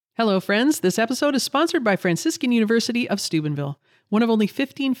Hello, friends. This episode is sponsored by Franciscan University of Steubenville. One of only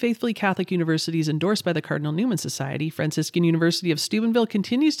 15 faithfully Catholic universities endorsed by the Cardinal Newman Society, Franciscan University of Steubenville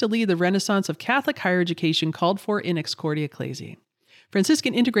continues to lead the renaissance of Catholic higher education called for in Excordia Ecclesiae.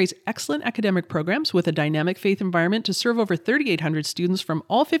 Franciscan integrates excellent academic programs with a dynamic faith environment to serve over 3,800 students from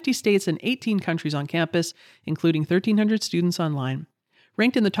all 50 states and 18 countries on campus, including 1,300 students online.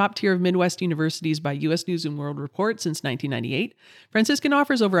 Ranked in the top tier of Midwest universities by U.S. News & World Report since 1998, Franciscan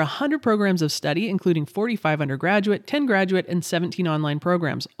offers over 100 programs of study, including 45 undergraduate, 10 graduate, and 17 online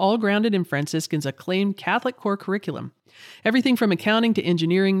programs, all grounded in Franciscan's acclaimed Catholic core curriculum. Everything from accounting to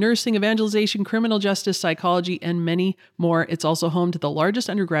engineering, nursing, evangelization, criminal justice, psychology, and many more. It's also home to the largest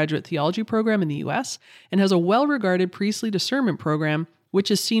undergraduate theology program in the U.S. and has a well-regarded priestly discernment program, which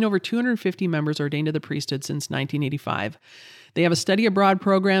has seen over 250 members ordained to the priesthood since 1985. They have a study abroad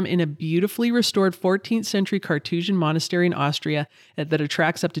program in a beautifully restored 14th century Carthusian monastery in Austria that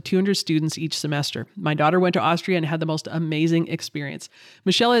attracts up to 200 students each semester. My daughter went to Austria and had the most amazing experience.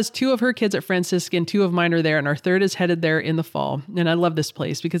 Michelle has 2 of her kids at Franciscan, 2 of mine are there, and our 3rd is headed there in the fall. And I love this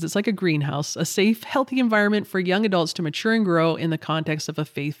place because it's like a greenhouse, a safe, healthy environment for young adults to mature and grow in the context of a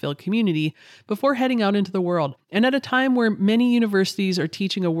faith-filled community before heading out into the world. And at a time where many universities are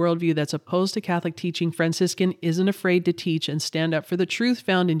teaching a worldview that's opposed to Catholic teaching, Franciscan isn't afraid to teach and stand up for the truth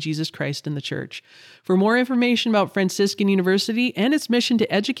found in Jesus Christ and the Church. For more information about Franciscan University and its mission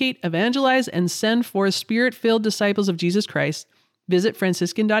to educate, evangelize, and send forth Spirit-filled disciples of Jesus Christ, visit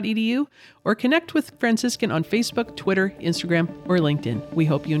franciscan.edu or connect with Franciscan on Facebook, Twitter, Instagram, or LinkedIn. We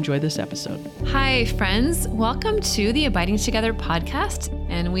hope you enjoy this episode. Hi, friends. Welcome to the Abiding Together podcast.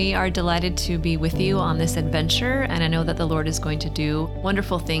 And we are delighted to be with you on this adventure. And I know that the Lord is going to do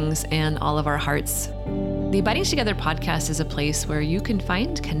wonderful things in all of our hearts. The Abiding Together podcast is a place where you can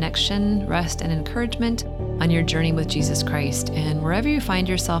find connection, rest, and encouragement on your journey with Jesus Christ. And wherever you find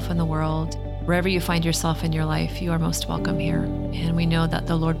yourself in the world, wherever you find yourself in your life, you are most welcome here. And we know that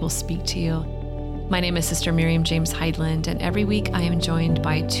the Lord will speak to you. My name is Sister Miriam James Heidland, and every week I am joined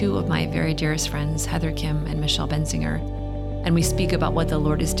by 2 of my very dearest friends, Heather Kim and Michelle Benzinger. And we speak about what the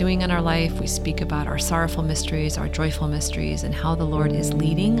Lord is doing in our life. We speak about our sorrowful mysteries, our joyful mysteries, and how the Lord is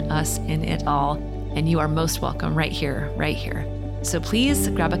leading us in it all. And you are most welcome right here, right here. So please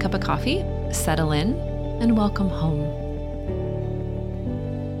grab a cup of coffee, settle in, and welcome home.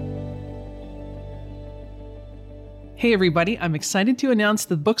 Hey everybody, I'm excited to announce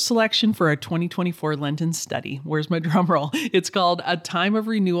the book selection for our 2024 Lenten study. Where's my drum roll? It's called A Time of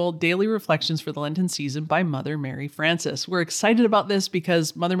Renewal, Daily Reflections for the Lenten Season by Mother Mary Frances. We're excited about this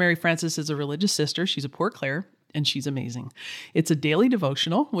because Mother Mary Frances is a religious sister. She's a Poor Clare, and she's amazing. It's a daily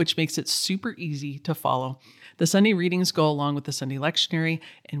devotional, which makes it super easy to follow. The Sunday readings go along with the Sunday lectionary,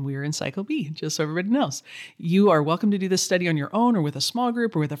 and we're in Cycle B, just so everybody knows. You are welcome to do this study on your own or with a small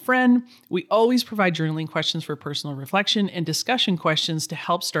group or with a friend. We always provide journaling questions for personal reflection and discussion questions to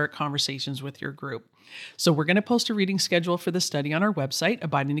help start conversations with your group. So we're going to post a reading schedule for the study on our website,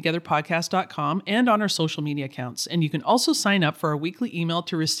 abidingtogetherpodcast.com, and on our social media accounts. And you can also sign up for our weekly email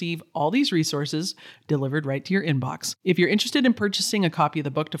to receive all these resources delivered right to your inbox. If you're interested in purchasing a copy of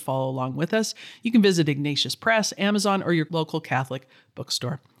the book to follow along with us, you can visit Ignatius Press, Amazon, or your local Catholic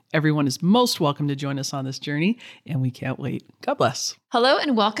bookstore. Everyone is most welcome to join us on this journey, and we can't wait. God bless. Hello,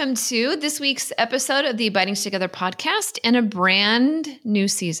 and welcome to this week's episode of the Abiding Together podcast in a brand new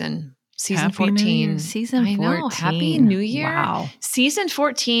season. Season Happy 14. Season 14. I know. Happy New Year. Wow. Season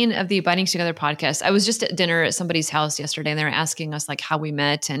 14 of the Abiding Together podcast. I was just at dinner at somebody's house yesterday, and they were asking us like how we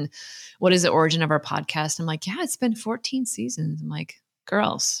met and what is the origin of our podcast. I'm like, yeah, it's been 14 seasons. I'm like,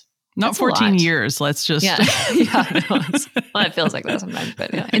 girls. Not 14 years. Let's just. Yeah. Yeah, well, it feels like that sometimes,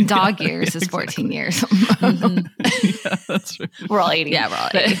 but yeah. In dog years is 14 years. Mm-hmm. Yeah, that's right. We're all 80. Yeah, we're all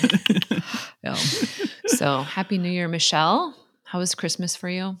 80. Yeah. So happy New Year, Michelle. How was Christmas for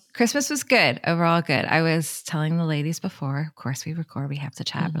you? Christmas was good. Overall good. I was telling the ladies before, of course we record, we have to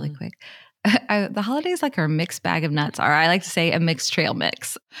chat really quick. The holidays like are a mixed bag of nuts, or I like to say a mixed trail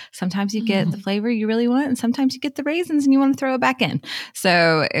mix. Sometimes you get the flavor you really want, and sometimes you get the raisins and you want to throw it back in.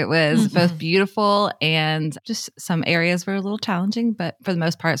 So it was both beautiful and just some areas were a little challenging, but for the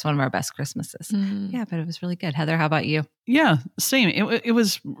most part, it's one of our best Christmases. Yeah, but it was really good. Heather, how about you? Yeah, same. It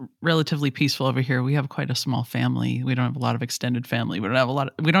was relatively peaceful over here. We have quite a small family. We don't have a lot of extended family. We don't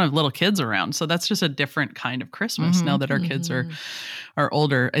have little kids around. So that's just a different kind of Christmas now that our kids are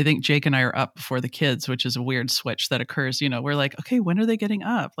older. I think Jake and I are up before the kids, which is a weird switch that occurs. You know, we're like, okay, when are they getting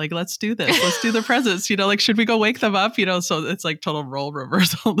up? Like, let's do this. Let's do the presents. You know, like, should we go wake them up? You know, so it's like total role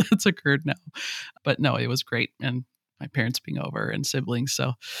reversal that's occurred now. But no, it was great. And my parents being over and siblings.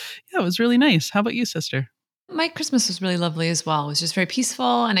 So yeah, it was really nice. How about you, sister? My Christmas was really lovely as well. It was just very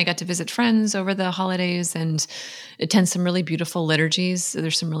peaceful, and I got to visit friends over the holidays and attend some really beautiful liturgies.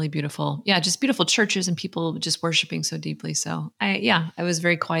 There's some really beautiful, just beautiful churches and people just worshiping so deeply. So I was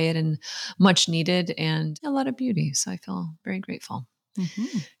very quiet and much needed and a lot of beauty. So I feel very grateful.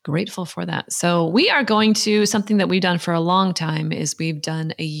 Mm-hmm. Grateful for that. So we are going to something that we've done for a long time is we've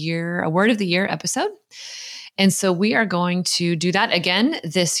done a Word of the Year episode. And so we are going to do that again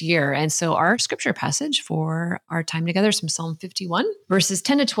this year. And so our scripture passage for our time together is from Psalm 51, verses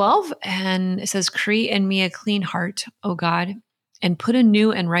 10 to 12. And it says, "Create in me a clean heart, O God, and put a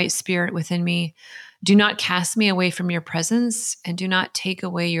new and right spirit within me. Do not cast me away from your presence, and do not take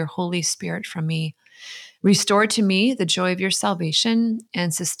away your Holy Spirit from me. Restore to me the joy of your salvation,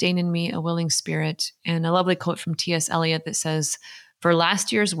 and sustain in me a willing spirit." And a lovely quote from T.S. Eliot that says, "For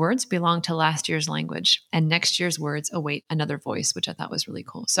last year's words belong to last year's language, and next year's words await another voice," which I thought was really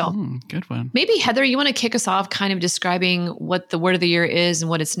cool. So good one. Maybe Heather, you want to kick us off kind of describing what the Word of the Year is and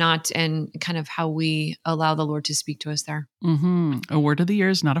what it's not, and kind of how we allow the Lord to speak to us there. Mm-hmm. A Word of the Year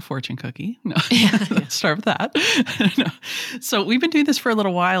is not a fortune cookie. No, Let's start with that. No. So we've been doing this for a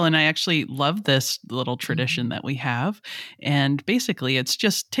little while, and I actually love this little tradition that we have. And basically, it's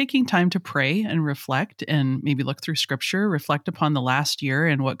just taking time to pray and reflect, and maybe look through Scripture, reflect upon the last year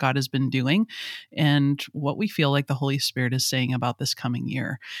and what God has been doing, and what we feel like the Holy Spirit is saying about this coming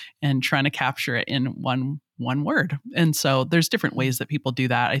year, and trying to capture it in one word. And so there's different ways that people do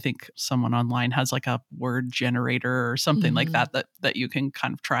that. I think someone online has like a word generator or something like that you can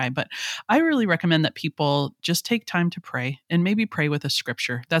kind of try. But I really recommend that people just take time to pray, and maybe pray with a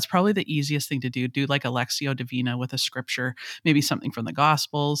scripture. That's probably the easiest thing to do. Do like a Lectio Divina with a scripture, maybe something from the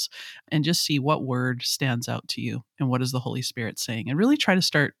Gospels, and just see what word stands out to you and what is the Holy Spirit saying, and really try to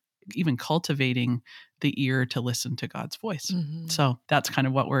start even cultivating the ear to listen to God's voice. So that's kind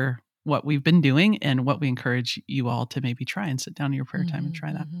of what we've been doing, and what we encourage you all to maybe try and sit down in your prayer time and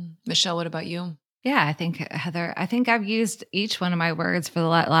try that. Michelle, what about you? Yeah, I think, Heather, I've used each one of my words for the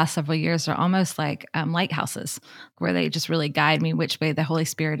last several years. They're almost like lighthouses, where they just really guide me which way the Holy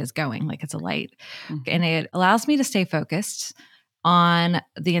Spirit is going, like it's a light. And it allows me to stay focused on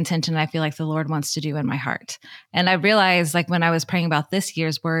the intention I feel like the Lord wants to do in my heart. And I realized, like, when I was praying about this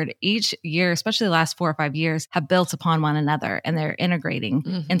year's word, each year, especially the last 4 or 5 years, have built upon one another, and they're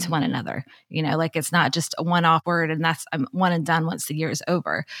integrating into one another. You know, like, it's not just a one-off word and that's one and done once the year is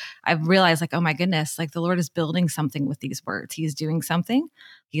over. I've realized, like, oh my goodness, like, the Lord is building something with these words. He's doing something.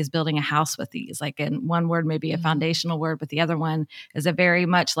 He is building a house with these. Like, in one word may be a foundational word, but the other one is a very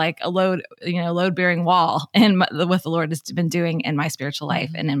much like a load-bearing wall. And what the Lord has been doing in my spiritual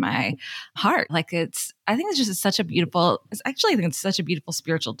life and in my heart. Like, I think it's such a beautiful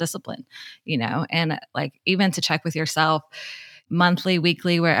spiritual discipline, and like, even to check with yourself monthly,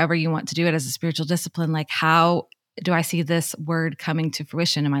 weekly, wherever you want to do it as a spiritual discipline, like, how do I see this word coming to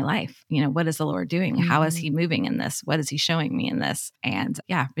fruition in my life? What is the Lord doing? How is he moving in this? What is he showing me in this? And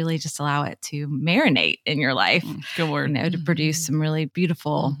really just allow it to marinate in your life. Good word. To produce some really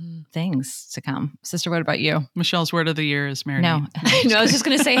beautiful things to come. Sister, what about you? Michelle's word of the year is marinate. No. No, I was just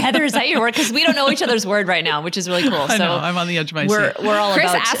going to say, Heather, is that your word? Because we don't know each other's word right now, which is really cool. I know, I'm on the edge of my seat. We're all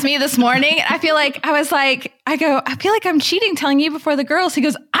Chris asked me this morning. I feel like I'm cheating telling you before the girls. He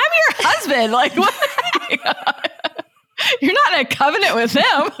goes, I'm your husband. Like, what? You're not in a covenant with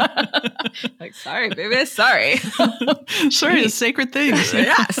him. Like, sorry, baby. Sorry. Sorry, it's sacred things.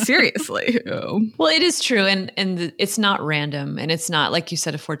 Yeah, seriously. Well, it is true. And it's not random. And it's not, like you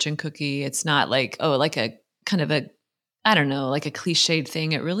said, a fortune cookie. It's not like, like a kind of like a cliched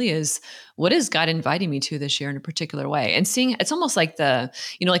thing. It really is, what is God inviting me to this year in a particular way? And seeing, it's almost like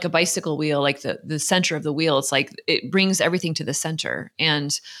like a bicycle wheel, like the center of the wheel. It's like, it brings everything to the center.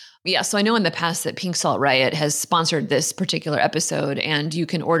 And yeah, so I know in the past that Pink Salt Riot has sponsored this particular episode, and you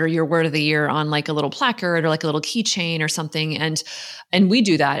can order your word of the year on like a little placard or like a little keychain or something. And we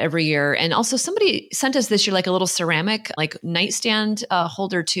do that every year. And also somebody sent us this year like a little ceramic like nightstand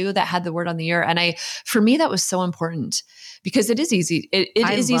holder too that had the word on the year. And for me, that was so important because it is easy. It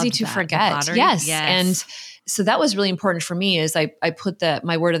is easy to forget. Yes. And so that was really important for me is I put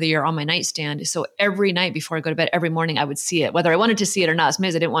my word of the year on my nightstand. So every night before I go to bed, every morning I would see it, whether I wanted to see it or not.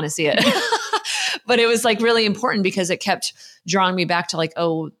 Sometimes I didn't want to see it, but it was like really important because it kept drawing me back to like,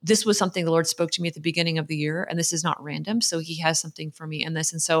 oh, this was something the Lord spoke to me at the beginning of the year. And this is not random. So he has something for me in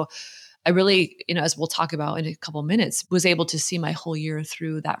this. And so I really, as we'll talk about in a couple of minutes, was able to see my whole year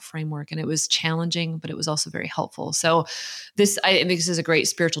through that framework. And it was challenging, but it was also very helpful. So I think this is a great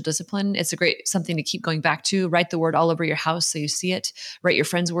spiritual discipline. It's a great something to keep going back to. Write the word all over your house so you see it. Write your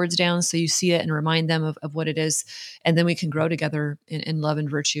friends' words down so you see it and remind them of what it is. And then we can grow together in love and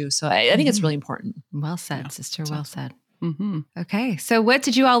virtue. So I think it's really important. Well said, sister. Well said. Mm-hmm. Okay. So what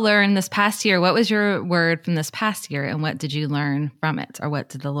did you all learn this past year? What was your word from this past year, and what did you learn from it? Or what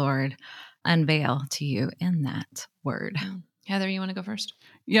did the Lord unveil to you in that word? Heather, you want to go first?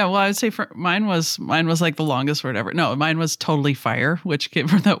 Yeah, well, I would say mine was like the longest word ever. No, mine was totally fire, which came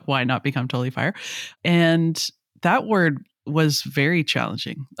from the why not become totally fire. And that word was very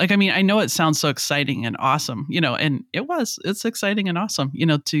challenging. Like, I mean, I know it sounds so exciting and awesome, and it's exciting and awesome,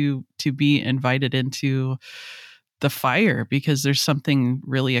 to be invited into the fire, because there's something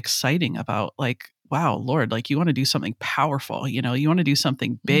really exciting about, like, wow, Lord, like, you want to do something powerful, you want to do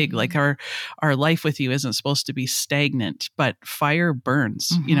something big. Like our life with you isn't supposed to be stagnant, but fire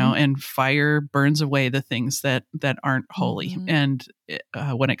burns, and fire burns away the things that aren't holy. And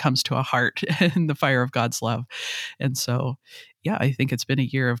when it comes to a heart and the fire of God's love. And so, yeah, I think it's been a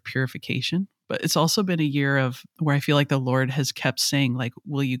year of purification, but it's also been a year of where I feel like the Lord has kept saying, like,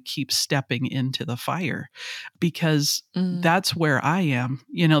 will you keep stepping into the fire? Because that's where I am.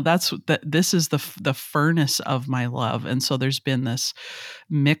 This is the furnace of my love. And so there's been this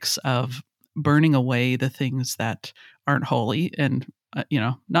mix of burning away the things that aren't holy and,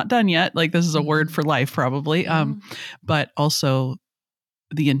 not done yet. Like, this is a word for life, probably. But also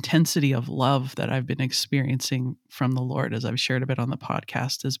the intensity of love that I've been experiencing from the Lord, as I've shared a bit on the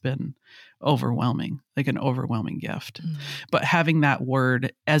podcast, has been overwhelming, like an overwhelming gift. But having that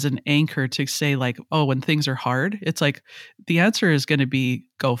word as an anchor to say, like, oh, when things are hard, it's like the answer is going to be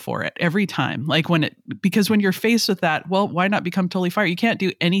go for it every time. Like because when you're faced with that, well, why not become totally fire? You can't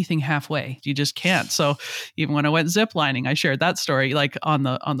do anything halfway. You just can't. So even when I went ziplining, I shared that story like on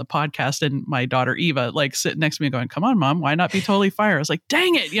the podcast, and my daughter Eva, like, sitting next to me going, come on, Mom, why not be totally fire? I was like,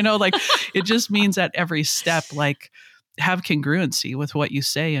 dang it. Like, it just means at every step, like, have congruency with what you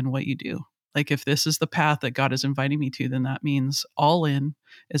say and what you do. Like, if this is the path that God is inviting me to, then that means all in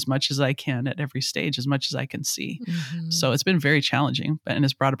as much as I can at every stage, as much as I can see. So it's been very challenging, and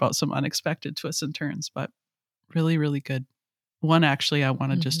has brought about some unexpected twists and turns, but really, really good. One actually I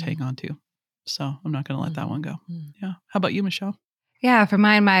want to just hang on to. So I'm not going to let that one go. Yeah. How about you, Michelle? Yeah. For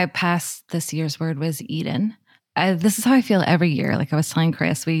mine, this year's word was Eden. This is how I feel every year. Like I was telling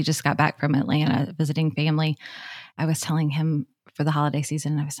Chris, we just got back from Atlanta visiting family. I was telling him for the holiday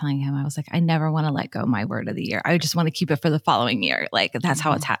season, I was telling him, I was like, I never want to let go of my word of the year. I just want to keep it for the following year. Like, that's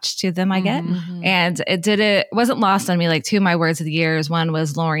how attached to them I get. And it wasn't lost on me. Like, two of my words of the years, one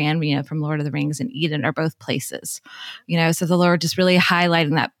was Lorien, from Lord of the Rings, and Eden are both places, so the Lord just really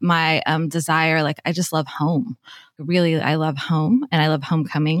highlighting that my desire, like, I just love home. Really, I love home, and I love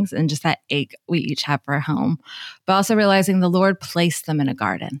homecomings, and just that ache we each have for a home, but also realizing the Lord placed them in a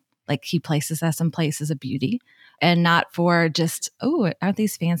garden. Like, he places us in places of beauty, and not for just, oh, aren't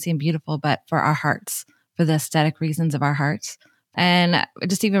these fancy and beautiful, but for our hearts, for the aesthetic reasons of our hearts. And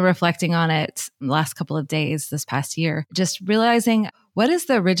just even reflecting on it the last couple of days this past year, just realizing, what is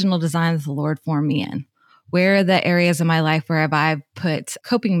the original design that the Lord formed me in? Where are the areas of my life where have I put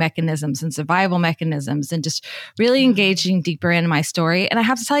coping mechanisms and survival mechanisms, and just really engaging deeper into my story? And I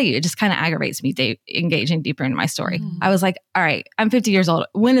have to tell you, it just kind of aggravates me engaging deeper into my story. I was like, all right, I'm 50 years old.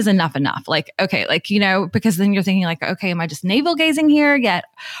 When is enough? Like, okay, like, because then you're thinking like, okay, am I just navel gazing here yet?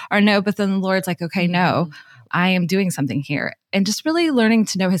 Or no, but then the Lord's like, okay, no, I am doing something here. And just really learning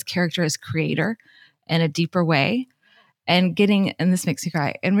to know his character as creator in a deeper way, and this makes me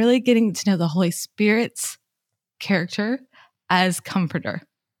cry, and really getting to know the Holy Spirit's character as comforter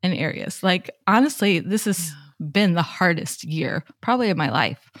in areas. Like, honestly, this has been the hardest year probably of my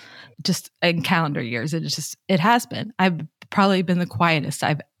life, just in calendar years. It has been. I've probably been the quietest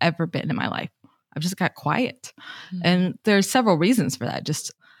I've ever been in my life. I've just got quiet. And there's several reasons for that.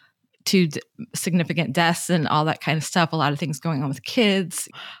 Just two significant deaths and all that kind of stuff. A lot of things going on with kids,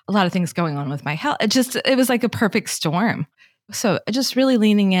 a lot of things going on with my health. It was like a perfect storm. So just really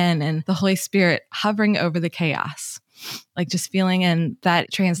leaning in, and the Holy Spirit hovering over the chaos, like just feeling in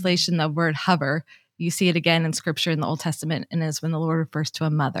that translation, the word hover. You see it again in scripture in the Old Testament, and is when the Lord refers to a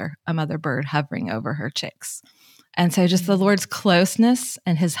mother bird hovering over her chicks. And so just the Lord's closeness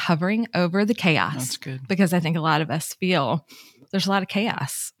and his hovering over the chaos. That's good. Because I think a lot of us feel there's a lot of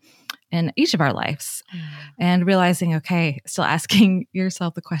chaos in each of our lives, and realizing, okay, still asking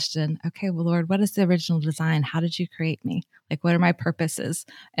yourself the question, okay, well, Lord, what is the original design? How did you create me? Like, what are my purposes,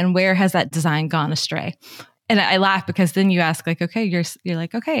 and where has that design gone astray? And I laugh because then you ask, like, okay, you're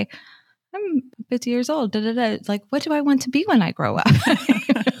like, okay, I'm 50 years old. It's like, what do I want to be when I grow up?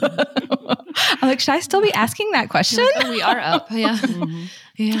 I'm like, should I still be asking that question? Like, we are up. Yeah.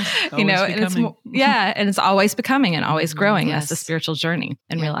 Yeah. And it's and it's always becoming and always growing. Yes. That's the spiritual journey,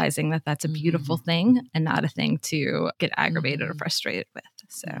 and realizing that that's a beautiful thing and not a thing to get aggravated or frustrated with.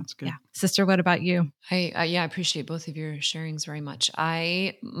 So that's good. Yeah. Sister, what about you? I appreciate both of your sharings very much.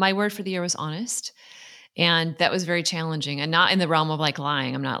 My word for the year was honest. And that was very challenging, and not in the realm of like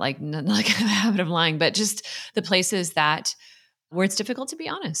lying. I'm not like in the habit of lying, but just the places where it's difficult to be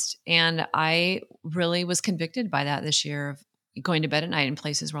honest. And I really was convicted by that this year of going to bed at night in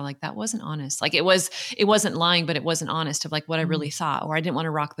places where like, that wasn't honest. Like it wasn't lying, but it wasn't honest of like what I really thought, or I didn't want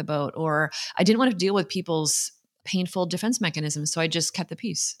to rock the boat, or I didn't want to deal with people's painful defense mechanisms. So I just kept the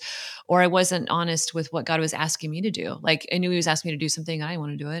peace, or I wasn't honest with what God was asking me to do. Like I knew he was asking me to do something and I didn't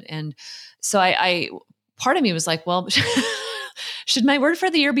want to do it. And so I part of me was like, well, should my word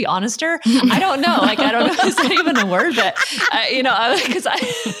for the year be honester? I don't know. Like, I don't know. Is that even a word? But, because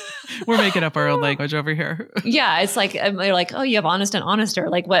we're making up our own language over here. Yeah. It's like, they're like, oh, you have honest and honester.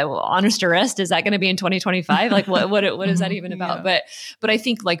 Like what, honesterest? Is that going to be in 2025? Like what is that even about? Yeah. But I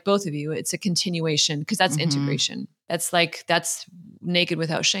think like both of you, it's a continuation, because that's integration. That's naked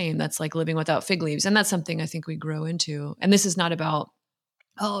without shame. That's like living without fig leaves. And that's something I think we grow into. And this is not about,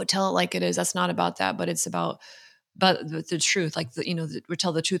 oh, tell it like it is. That's not about that, but it's about the truth, like we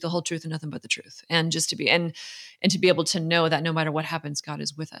tell the truth, the whole truth, and nothing but the truth. And just to be, and to be able to know that no matter what happens, God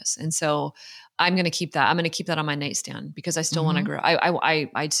is with us. And so I'm going to keep that. I'm going to keep that on my nightstand, because I still want to grow.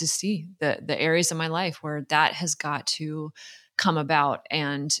 I just see the areas of my life where that has got to come about,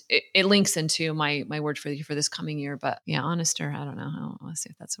 and it links into my word for this coming year. But yeah, honester, I don't know. Let's see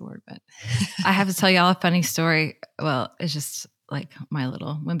if that's a word, but I have to tell y'all a funny story. Well, it's just like my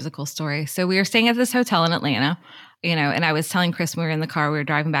little whimsical story. So we were staying at this hotel in Atlanta, and I was telling Chris when we were in the car, we were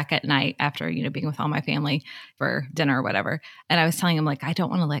driving back at night after, being with all my family for dinner or whatever. And I was telling him, like, I don't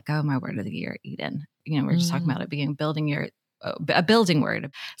want to let go of my word of the year, Eden. We're just talking about it being a building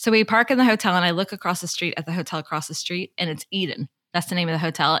word. So we park in the hotel, and I look across the street at the hotel across the street, and it's Eden. That's the name of the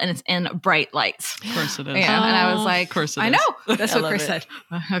hotel, and it's in bright lights. Of course it is. And I was like, of course it is. I know. That's what Chris said.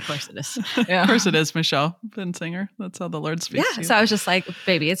 Of course it is. Yeah. Of course it is, Michelle, Ben Singer. That's how the Lord speaks to you. So I was just like,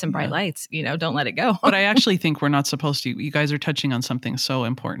 baby, it's in bright lights. Don't let it go. But I actually think we're not supposed to. You guys are touching on something so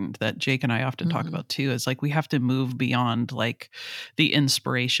important that Jake and I often talk about too, is like we have to move beyond like the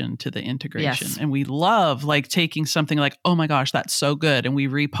inspiration to the integration. Yes. And we love like taking something like, oh my gosh, that's so good. And we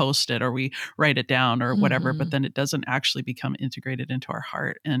repost it or we write it down or whatever, but then it doesn't actually become integrated into our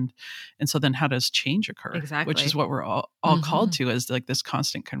heart. And so then how does change occur? Exactly. Which is what we're all called to, is like this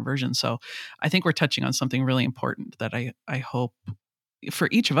constant conversion. So I think we're touching on something really important that I hope for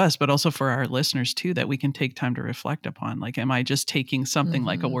each of us, but also for our listeners too, that we can take time to reflect upon. Like, am I just taking something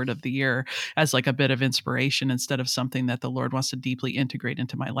like a word of the year as like a bit of inspiration instead of something that the Lord wants to deeply integrate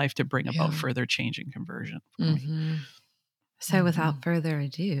into my life to bring about further change and conversion for me? So without further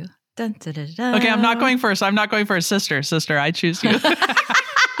ado, dun, dun, dun, dun. Okay, I'm not going first. Sister, I choose you.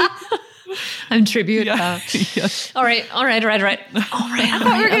 I'm tribute. Yeah. Yes. All right. I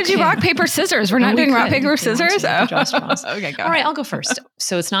thought we were going to do rock, paper, scissors. We're not doing rock, paper, scissors. Okay, go. All right, I'll go first.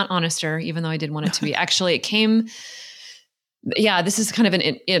 So it's not honester, even though I did want it to be. Actually, it came. Yeah, this is kind of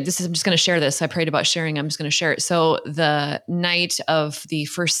I'm just going to share this. I prayed about sharing. I'm just going to share it. So the night of the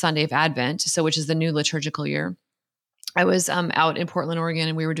first Sunday of Advent, which is the new liturgical year, I was out in Portland, Oregon,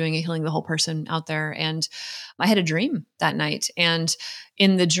 and we were doing a Healing the Whole Person out there. And I had a dream that night. And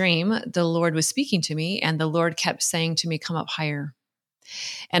in the dream, the Lord was speaking to me, and the Lord kept saying to me, come up higher.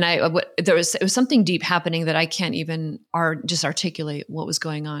 And it was something deep happening that I can't even just articulate what was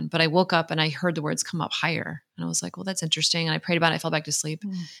going on. But I woke up and I heard the words come up higher. And I was like, well, that's interesting. And I prayed about it. I fell back to sleep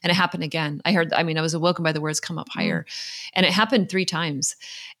and it happened again. I was awoken by the words come up higher, and it happened 3 times.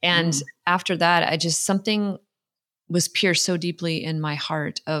 And after that, something was pierced so deeply in my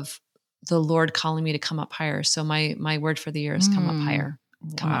heart of the Lord calling me to come up higher. So my word for the year is come up higher,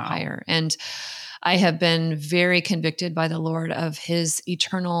 come up higher. And I have been very convicted by the Lord of his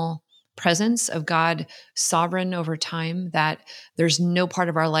eternal presence, of God sovereign over time, that there's no part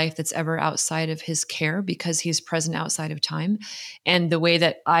of our life that's ever outside of his care, because he's present outside of time. And the way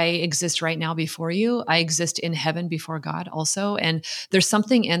that I exist right now before you, I exist in heaven before God also. And there's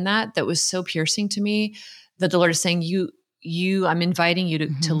something in that was so piercing to me, that the Lord is saying, I'm inviting you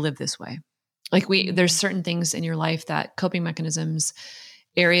to live this way. Like there's certain things in your life, that coping mechanisms,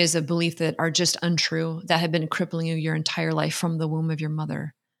 areas of belief that are just untrue, that have been crippling you your entire life from the womb of your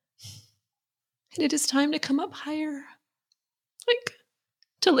mother. And it is time to come up higher. Like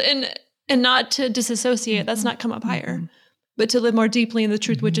and not to disassociate. That's not come up higher. but to live more deeply in the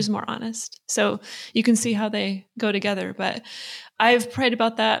truth, which Mhm. is more honest. So you can see how they go together. But I've prayed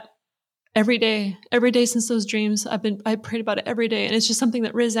about that every day since those dreams. I prayed about it every day. And it's just something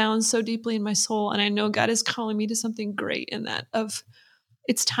that resounds so deeply in my soul. And I know God is calling me to something great in that of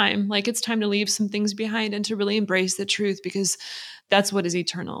it's time to leave some things behind and to really embrace the truth, because that's what is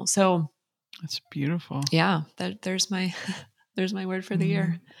eternal. So That's beautiful. yeah, there's my, there's my word for the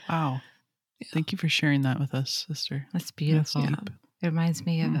year. Wow. Yeah. Thank you for sharing that with us, sister. That's beautiful. That's deep. It reminds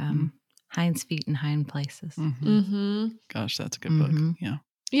me of Hind's Feet in Hind Places. Gosh, that's a good book. Yeah.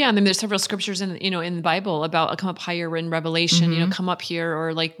 Yeah, and then there's several scriptures in the Bible about come up higher in Revelation, come up here,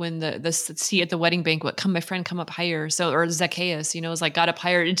 or like when the seat at the wedding banquet, come my friend, come up higher. So, or Zacchaeus, is like got up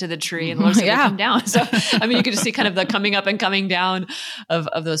higher into the tree, and the Lord said, well, come down. So, I mean, you could just see kind of the coming up and coming down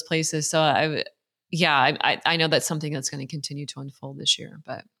of those places. So, I know that's something that's going to continue to unfold this year.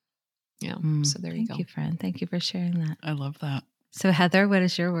 But yeah, so there you go. Thank you, friend. Thank you for sharing that. I love that. So, Heather, what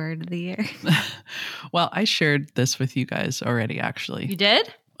is your word of the year? Well, I shared this with you guys already, actually. You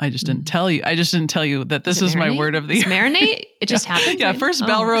did? I just didn't tell you. I just didn't tell you that this is my word of the year. Marinate? It just happened? Yeah, first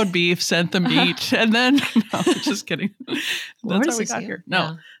Bell Road beef, sent the meat, and then, no, just kidding. That's how we got here. No.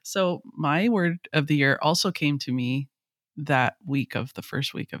 Yeah. So my word of the year also came to me that week of the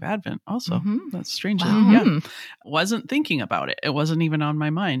first week of Advent also. That's strangely. Yeah. Wasn't thinking about it. It wasn't even on my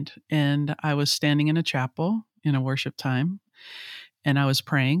mind. And I was standing in a chapel in a worship time, and I was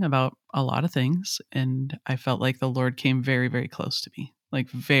praying about a lot of things. And I felt like the Lord came very, very close to me, like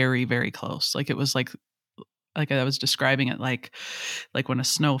very, very close. Like it was like I was describing it like when a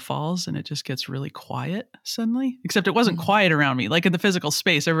snow falls and it just gets really quiet suddenly, except it wasn't quiet around me. Like in the physical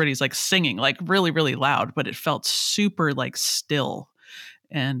space, everybody's like singing like really, really loud, but it felt super like still.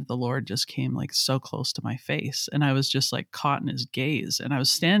 And the Lord just came like so close to my face. And I was just like caught in his gaze. And I was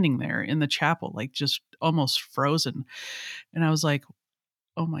standing there in the chapel, like just almost frozen. And I was like,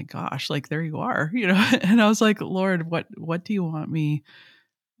 oh my gosh, like there you are, And I was like, Lord, what do you want me?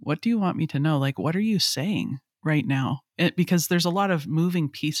 What do you want me to know? Like, what are you saying right now? Because there's a lot of moving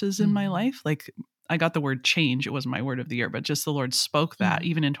pieces in my life. Like I got the word change. It wasn't my word of the year, but just the Lord spoke that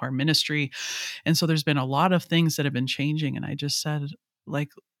even into our ministry. And so there's been a lot of things that have been changing. And I just said,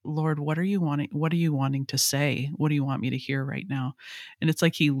 like, Lord, what are you wanting? What are you wanting to say? What do you want me to hear right now? And it's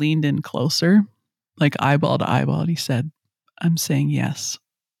like he leaned in closer, like eyeball to eyeball. And he said, I'm saying yes.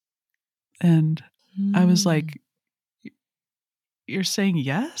 And I was like, you're saying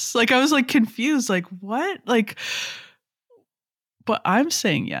yes? Like, I was like confused, like, what? Like, but I'm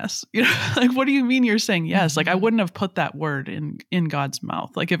saying yes. Like, what do you mean you're saying yes? Like, I wouldn't have put that word in God's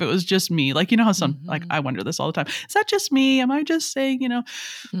mouth. Like, if it was just me, like, how some, like, I wonder this all the time. Is that just me? Am I just saying,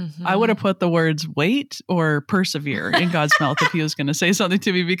 I would have put the words wait or persevere in God's mouth if he was going to say something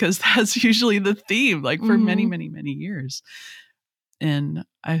to me, because that's usually the theme, like for many, many, many years. And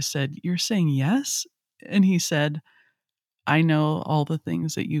I said, you're saying yes? And he said, I know all the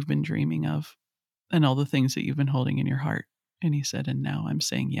things that you've been dreaming of and all the things that you've been holding in your heart. And he said, and now I'm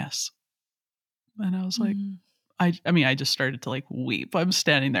saying yes. And I was like, I just started to like weep. I'm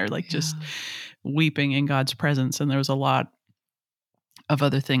standing there like just weeping in God's presence. And there was a lot of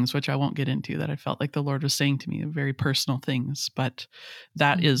other things, which I won't get into, that I felt like the Lord was saying to me, very personal things. But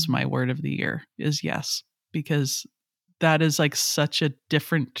that is my word of the year, is yes, because that is like such a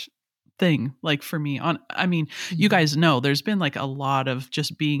different thing. Like for me you guys know there's been like a lot of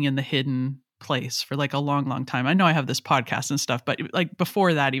just being in the hidden place for like a long, long time. I know I have this podcast and stuff, but like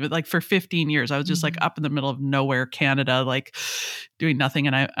before that, even like for 15 years, I was just like up in the middle of nowhere, Canada, like doing nothing.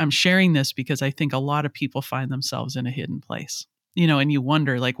 And I'm sharing this because I think a lot of people find themselves in a hidden place, and you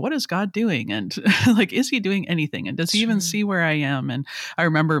wonder like, what is God doing? And like, is he doing anything? And does he even see where I am? And I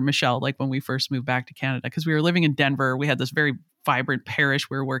remember Michelle, like when we first moved back to Canada, because we were living in Denver, we had this very vibrant parish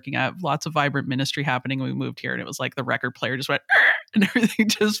we were working at, lots of vibrant ministry happening. And we moved here and it was like the record player just went, and everything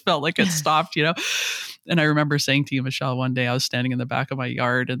just felt like it stopped, And I remember saying to you, Michelle, one day I was standing in the back of my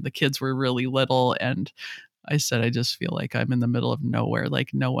yard and the kids were really little. And I said, I just feel like I'm in the middle of nowhere.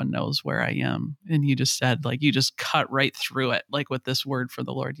 Like no one knows where I am. And you just said, like, you just cut right through it. Like with this word from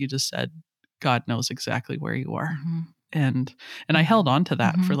the Lord, you just said, God knows exactly where you are. And I held on to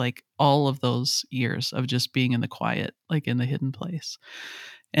that for like all of those years of just being in the quiet, like in the hidden place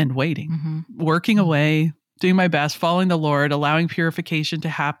and waiting, working away, doing my best, following the Lord, allowing purification to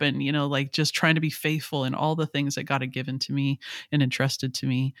happen, like just trying to be faithful in all the things that God had given to me and entrusted to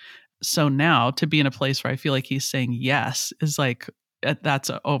me. So now to be in a place where I feel like he's saying yes is like,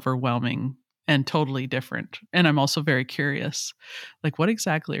 that's overwhelming. and totally different. And I'm also very curious, like, what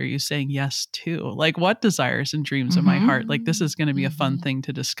exactly are you saying yes to? Like, what desires and dreams of my heart? Like, this is going to be a fun thing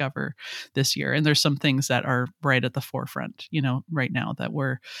to discover this year. And there's some things that are right at the forefront, right now that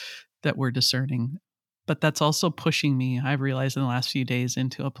we're discerning. But that's also pushing me, I've realized in the last few days,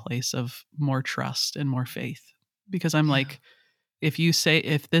 into a place of more trust and more faith. Because I'm like, if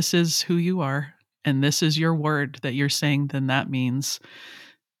this is who you are and this is your word that you're saying, then that means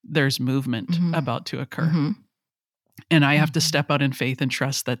there's movement about to occur. And I have to step out in faith and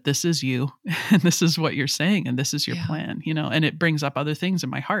trust that this is you and this is what you're saying and this is your plan, and it brings up other things in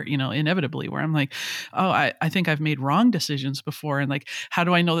my heart, inevitably, where I'm like, oh, I think I've made wrong decisions before. And like, how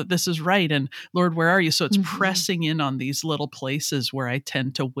do I know that this is right? And Lord, where are you? So it's pressing in on these little places where I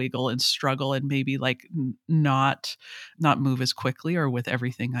tend to wiggle and struggle and maybe like not move as quickly or with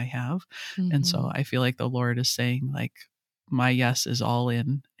everything I have. And so I feel like the Lord is saying, like, my yes is all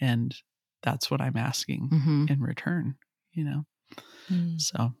in, and that's what I'm asking in return,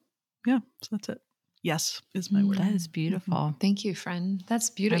 So, so that's it. Yes is my word. That is beautiful. Thank you, friend. That's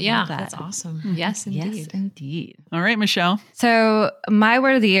beautiful. I love that. That's awesome. Yes, indeed. Yes, indeed. All right, Michelle. So my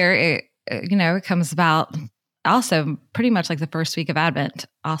word of the year, it comes about also pretty much like the first week of Advent.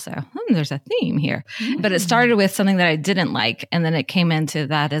 Also, there's a theme here, but it started with something that I didn't like. And then it came into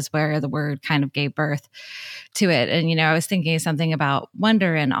that is where the word kind of gave birth to it. And, I was thinking something about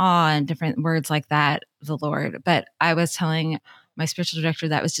wonder and awe and different words like that, the Lord. But I was telling my spiritual director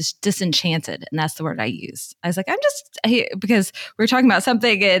that was just disenchanted. And that's the word I used. I was like, because we were talking about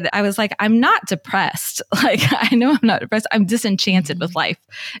something and I was like, I'm not depressed. Like, I know I'm not depressed. I'm disenchanted with life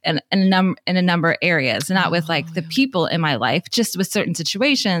in a number of areas, not with like the people in my life, just with certain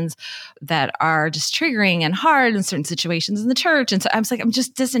situations that are just triggering and hard in certain situations in the church. And so I was like, I'm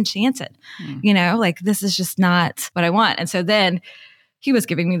just disenchanted, like this is just not what I want. And so then he was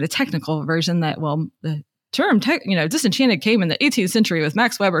giving me the technical version that, the term, disenchanted came in the 18th century with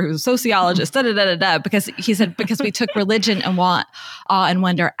Max Weber, who was a sociologist, because he said, because we took religion and awe and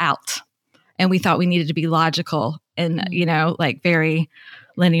wonder out. And we thought we needed to be logical and, like very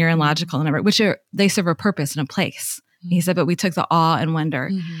linear and logical and they serve a purpose and a place. He said, but we took the awe and wonder.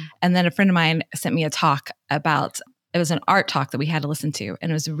 And then a friend of mine sent me a talk about, it was an art talk that we had to listen to. And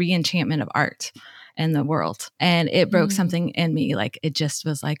it was a re-enchantment of art in the world. And it broke something in me. Like, it just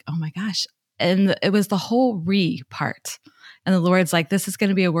was like, oh my gosh. And it was the whole part. And the Lord's like, this is going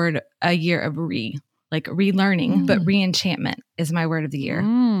to be a year of relearning, but re-enchantment is my word of the year.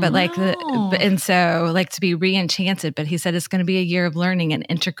 But like, and so like to be re-enchanted, but he said it's going to be a year of learning and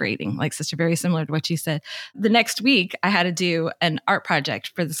integrating, like Sister, very similar to what you said. The next week I had to do an art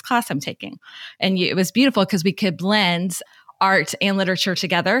project for this class I'm taking. And it was beautiful because we could blend art and literature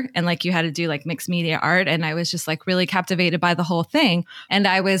together. And like you had to do like mixed media art. And I was just like really captivated by the whole thing. And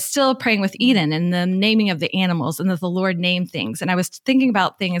I was still praying with Eden and the naming of the animals and that the Lord named things. And I was thinking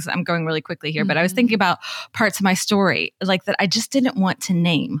about things, I'm going really quickly here, but I was thinking about parts of my story like that I just didn't want to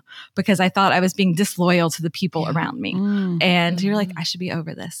name because I thought I was being disloyal to the people around me. And you're like, I should be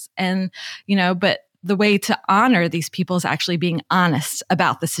over this. And, but the way to honor these people is actually being honest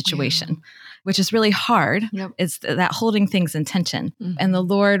about the situation, which is really hard. It's that holding things in tension. And the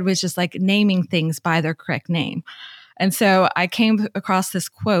Lord was just like naming things by their correct name. And so I came across this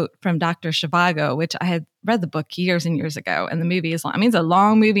quote from Dr. Zhivago, which I had read the book years and years ago. And the movie is long. I mean, it's a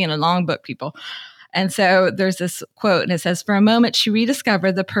long movie and a long book, people. And so there's this quote and it says, for a moment, she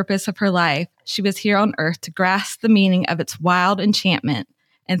rediscovered the purpose of her life. She was here on earth to grasp the meaning of its wild enchantment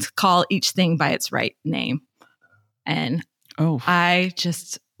and to call each thing by its right name. And I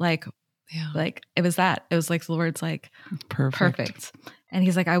just like it was that. It was like the Lord's like, perfect. And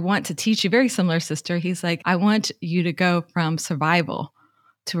he's like, I want to teach you, very similar, sister. He's like, I want you to go from survival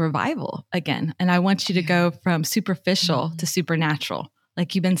to revival again. And I want you to go from superficial to supernatural.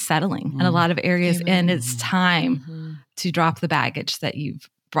 Like you've been settling in a lot of areas and it's time to drop the baggage that you've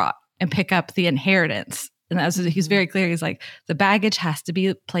brought and pick up the inheritance. And he's very clear. He's like, the baggage has to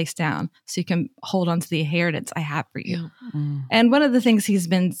be placed down so you can hold on to the inheritance I have for you. And one of the things he's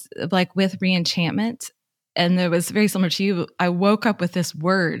been like with re-enchantment, and it was very similar to you, I woke up with this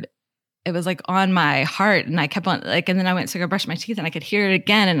word. It was like on my heart and I kept on like, and then I went to go brush my teeth and I could hear it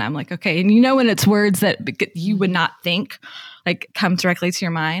again. And I'm like, okay. And when it's words that you would not think like come directly to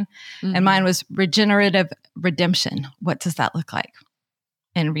your mind. And mine was regenerative redemption. What does that look like?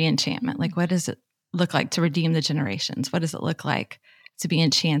 And re-enchantment. Like, what does it look like to redeem the generations? What does it look like to be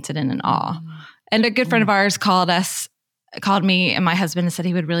enchanted and in awe? And a good friend of ours called me and my husband and said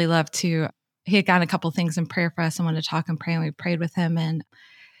he would really love to, he had gotten a couple things in prayer for us and wanted to talk and pray. And we prayed with him. And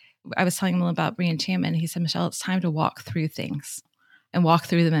I was telling him about re-enchantment. And he said, Michelle, it's time to walk through things and walk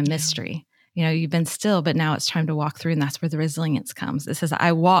through them in mystery You know, you've been still, but now it's time to walk through. And that's where the resilience comes. It says,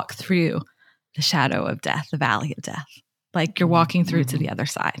 I walk through the shadow of death, the valley of death. Like you're walking through to the other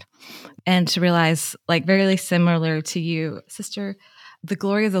side. And to realize, like very similar to you, sister, the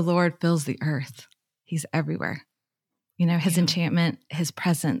glory of the Lord fills the earth. He's everywhere. You know, his enchantment, his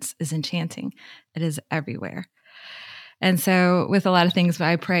presence is enchanting. It is everywhere. And so with a lot of things,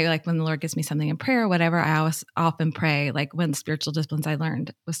 I pray, like when the Lord gives me something in prayer or whatever, I always often pray, like when spiritual disciplines I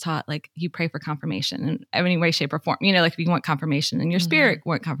learned was taught, like you pray for confirmation in any way, shape, or form. You know, like if you want confirmation in your spirit,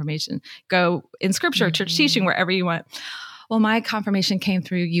 want confirmation, go in scripture, church teaching, wherever you want. Well, my confirmation came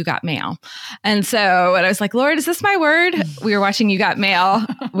through You Got Mail. And so when I was like, Lord, is this my word? We were watching You Got Mail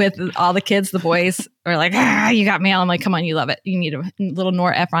with all the kids, the boys were like, You got mail. I'm like, come on, you love it. You need a little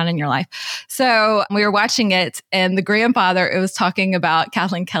Nora Ephron in your life. So we were watching it, and the grandfather, it was talking about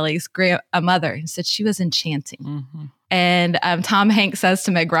Kathleen Kelly's mother, and said she was enchanting. And Tom Hanks says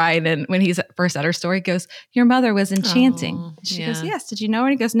to Meg Ryan, and when he's first at her story, he goes, your mother was enchanting. Oh, she goes, yes. Did you know her?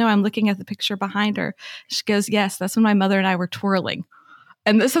 And he goes, no, I'm looking at the picture behind her. She goes, yes, that's when my mother and I were twirling.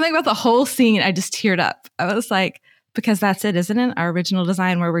 And there's something about the whole scene, I just teared up. I was like, because that's it, isn't it? Our original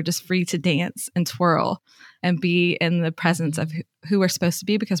design where we're just free to dance and twirl and be in the presence of who we're supposed to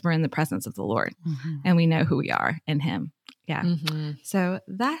be, because we're in the presence of the Lord and we know who we are in him. Yeah. So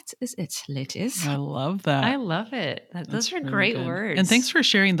that is it, ladies. I love that. I love it. Those are really great good. words. And thanks for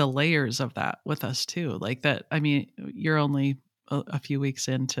sharing the layers of that with us too. Like that, I mean, you're only a few weeks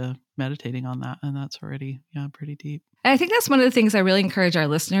into meditating on that, and that's already, pretty deep. I think that's one of the things I really encourage our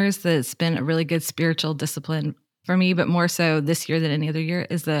listeners, that's been a really good spiritual discipline for me, but more so this year than any other year,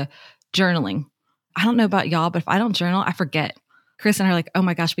 is the journaling. I don't know about y'all, but if I don't journal, I forget. Chris and I are like, oh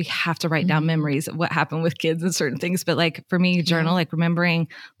my gosh, we have to write down memories of what happened with kids and certain things. But like for me, journal, like remembering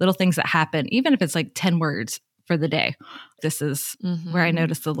little things that happen, even if it's like 10 words for the day. This is where I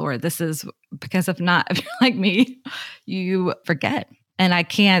notice the Lord. This is because if not, if you're like me, you forget. And I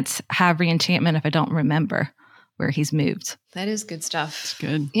can't have re-enchantment if I don't remember where he's moved. That is good stuff. It's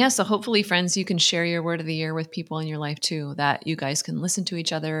good. Yeah. So hopefully, friends, you can share your word of the year with people in your life too, that you guys can listen to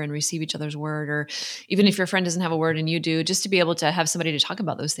each other and receive each other's word. Or even if your friend doesn't have a word and you do, just to be able to have somebody to talk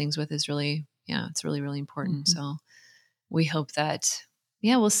about those things with is really, it's really, really important. So we hope that,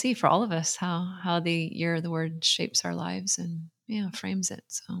 we'll see for all of us how the year of the word shapes our lives and frames it.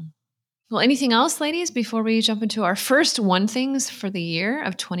 So, well, anything else, ladies, before we jump into our first one things for the year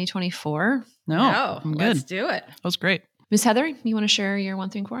of 2024? No, I'm good. Let's do it. That was great. Miss Heather, you want to share your one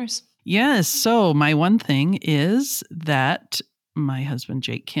thing for us? Yes. So my one thing is that my husband,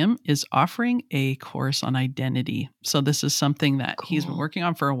 Jake Kim, is offering a course on identity. So this is something that he's been working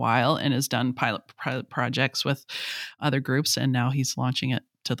on for a while and has done pilot projects with other groups. And now he's launching it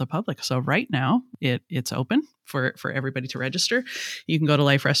to the public. So right now it's open for everybody to register. You can go to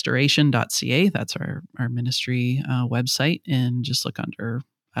liferestoration.ca. That's our ministry website, and just look under,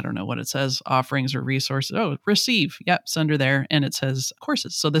 I don't know what it says, offerings or resources. Oh, receive. Yep, it's under there. And it says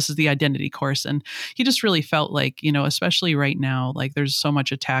courses. So this is the identity course. And he just really felt like, especially right now, like there's so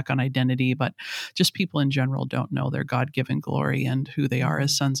much attack on identity, but just people in general don't know their God-given glory and who they are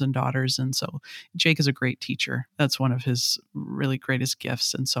as sons and daughters. And so Jake is a great teacher. That's one of his really greatest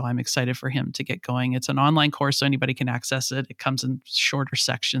gifts. And so I'm excited for him to get going. It's an online course, so anybody can access it. It comes in shorter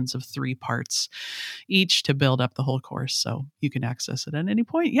sections of 3 parts each to build up the whole course. So you can access it at any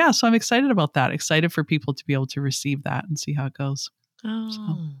point. Yeah, so I'm excited about that. Excited for people to be able to receive that and see how it goes.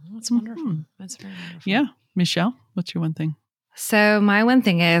 Oh, that's wonderful. That's very wonderful. Yeah. Michelle, what's your one thing? So my one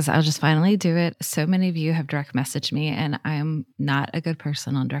thing is, I'll just finally do it. So many of you have direct messaged me, and I'm not a good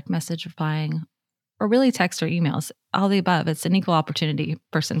person on direct message replying or really text or emails, all the above. It's an equal opportunity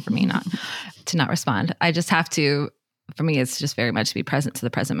person for me to not respond. I just have to, for me, it's just very much to be present to the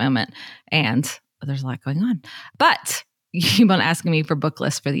present moment. And there's a lot going on. But you've been asking me for book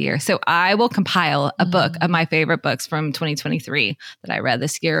lists for the year. So I will compile a book of my favorite books from 2023 that I read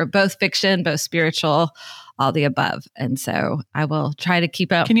this year, both fiction, both spiritual, all the above. And so I will try to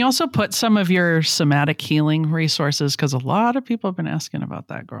keep up. Can you also put some of your somatic healing resources? Because a lot of people have been asking about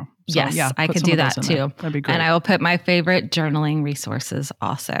that, girl. So, yes, I could do that too. That'd be great. And I will put my favorite journaling resources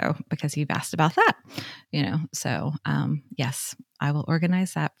also, because you've asked about that, So yes, I will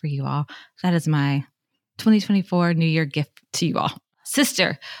organize that for you all. That is my 2024 New Year gift to you all.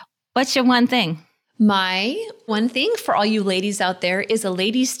 Sister, what's your one thing? My one thing for all you ladies out there is a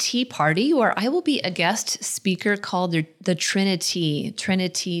ladies' tea party where I will be a guest speaker called the Trinity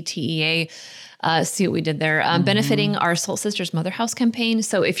TEA. See what we did there. Benefiting our Soul Sisters Mother House campaign.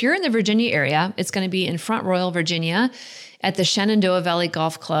 So if you're in the Virginia area, it's going to be in Front Royal, Virginia at the Shenandoah Valley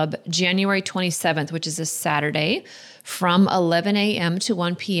Golf Club, January 27th, which is a Saturday, from 11 a.m. to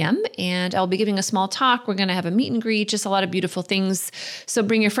 1 p.m. And I'll be giving a small talk. We're going to have a meet and greet, just a lot of beautiful things. So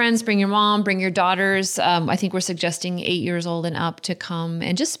bring your friends, bring your mom, bring your daughters. I think we're suggesting 8 years old and up to come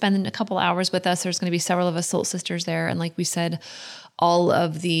and just spend a couple hours with us. There's going to be several of us Soul Sisters there. And like we said, all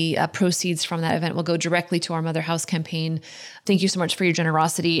of the proceeds from that event will go directly to our Mother House campaign. Thank you so much for your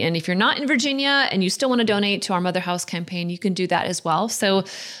generosity. And if you're not in Virginia and you still want to donate to our Mother House campaign, you can do that as well. So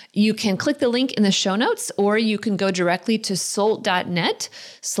you can click the link in the show notes, or you can go directly to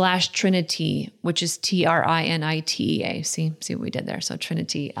soul.net/Trinity, which is TRINITEA. See what we did there. So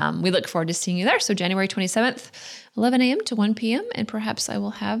Trinity. We look forward to seeing you there. So January 27th, 11 a.m. to 1 p.m. And perhaps I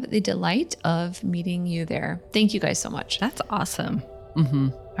will have the delight of meeting you there. Thank you guys so much. That's awesome.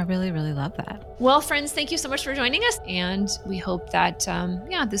 I really, really love that. Well, friends, thank you so much for joining us. And we hope that,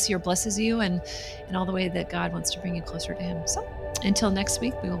 this year blesses you and all the way that God wants to bring you closer to him. So until next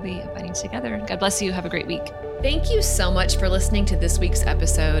week, we will be abiding together. God bless you. Have a great week. Thank you so much for listening to this week's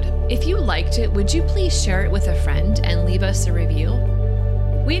episode. If you liked it, would you please share it with a friend and leave us a review?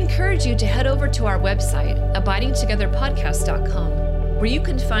 We encourage you to head over to our website, abidingtogetherpodcast.com, where you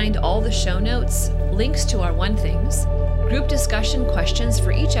can find all the show notes, links to our One Things, group discussion questions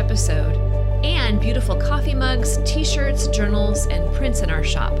for each episode, and beautiful coffee mugs, t-shirts, journals, and prints in our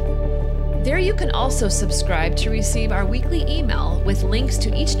shop. There you can also subscribe to receive our weekly email with links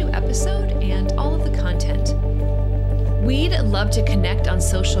to each new episode and all of the content. We'd love to connect on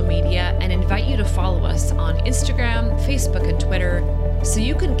social media and invite you to follow us on Instagram, Facebook, and Twitter so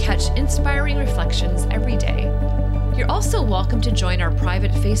you can catch inspiring reflections every day. You're also welcome to join our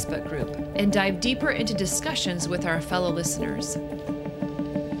private Facebook group and dive deeper into discussions with our fellow listeners.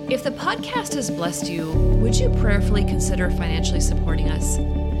 If the podcast has blessed you, would you prayerfully consider financially supporting us?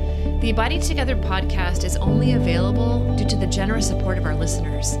 The Abiding Together podcast is only available due to the generous support of our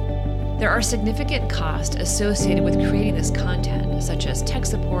listeners. There are significant costs associated with creating this content, such as tech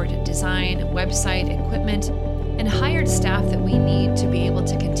support, design, website, equipment, and hired staff that we need to be able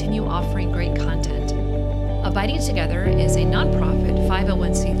to continue offering great content. Abiding Together is a nonprofit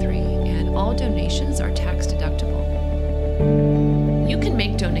 501c3, and all donations are tax deductible. You can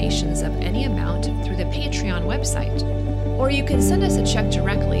make donations of any amount through the Patreon website, or you can send us a check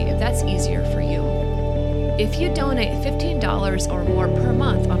directly if that's easier for you. If you donate $15 or more per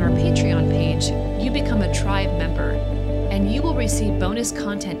month on our Patreon page, you become a tribe member, and you will receive bonus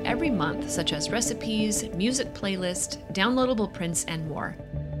content every month, such as recipes, music playlist, downloadable prints, and more.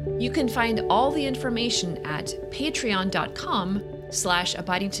 You can find all the information at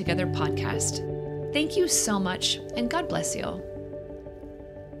patreon.com/abidingtogetherpodcast. Thank you so much, and God bless you.